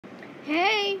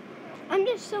Hey, I'm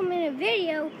just filming a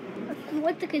video of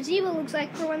what the gazebo looks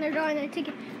like for when they're drawing their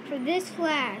ticket for this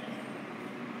flag.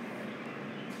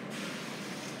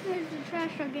 There's the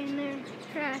trash truck in there.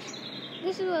 Trash.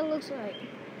 This is what it looks like.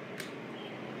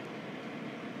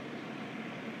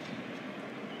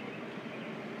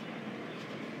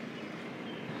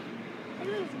 It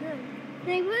looks good.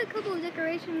 They put a couple of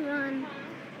decorations on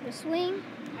the swing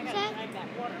set.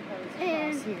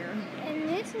 And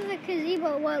this is a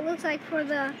gazebo, what it looks like for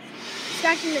the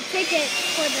scratching the ticket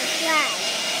for the flag.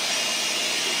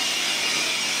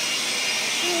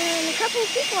 And a couple of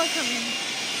people are coming.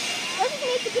 Let's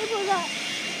meet the people that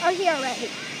are here already.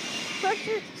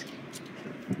 First,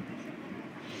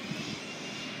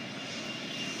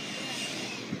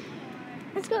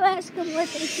 let's go ask them what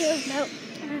they feel about.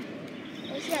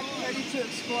 Ready to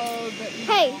explode, but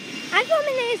hey, I'm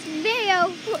filming this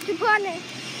video to put on the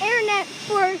internet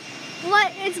for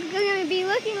what it's going to be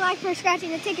looking like for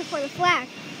scratching the ticket for the flag.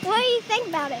 What do you think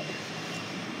about it?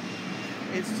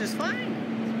 it's just fine.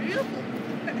 It's beautiful.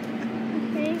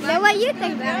 Okay. So what do you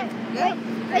think about it? Yeah.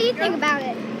 What do you think about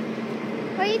it?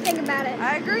 What do you think about it?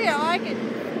 I agree. I like it.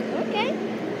 Okay.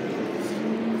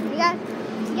 We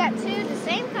got two of the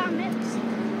same comments.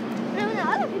 And when the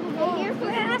other people get here, we're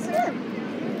going to ask them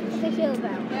what they feel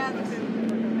about it. Yeah,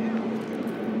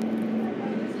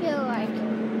 Feel like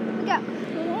we got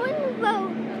one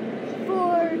vote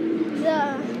for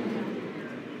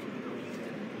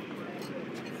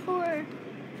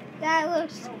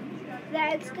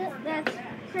that's good, that's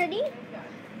pretty,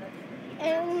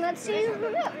 and let's see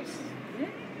who else.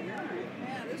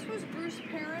 Yeah, this was Bruce's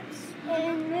parents.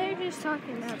 And they're just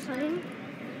talking about something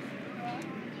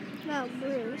about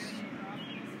Bruce.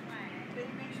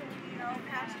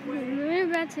 And we're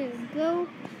about to go.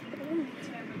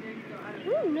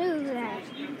 Who knew that?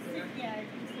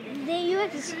 You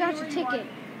have to scratch a ticket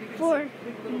for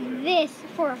this,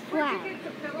 for a flag.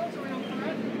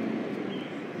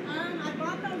 I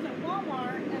bought those at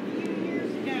Walmart a few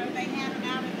years ago. They had them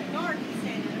out at the garden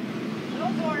center.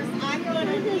 Of course, I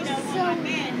couldn't, This is on so my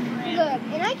bed. good.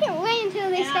 And I can't wait until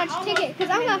they scratch a ticket,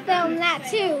 because I'm going to film that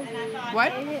too.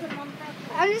 What?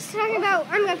 I'm just talking about,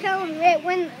 I'm going to film it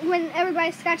when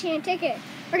everybody's scratching a ticket.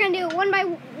 We're going to do it one by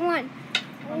one.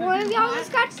 One of y'all will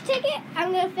scratch the ticket,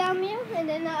 I'm going to film you, and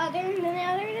then the other, and then the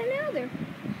other, and then the other.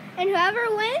 And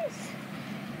whoever wins,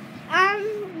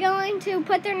 I'm going to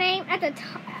put their name at the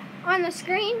top, on the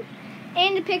screen,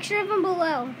 and a picture of them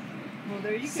below. Well,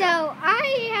 there you So go.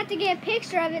 I have to get a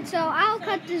picture of it, so I'll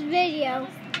cut this video.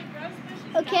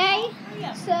 Okay?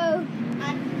 So,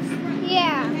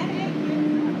 yeah.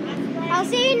 I'll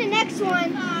see you in the next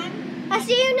one. I'll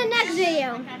see you in the next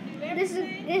video. This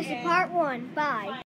is part 1. Bye.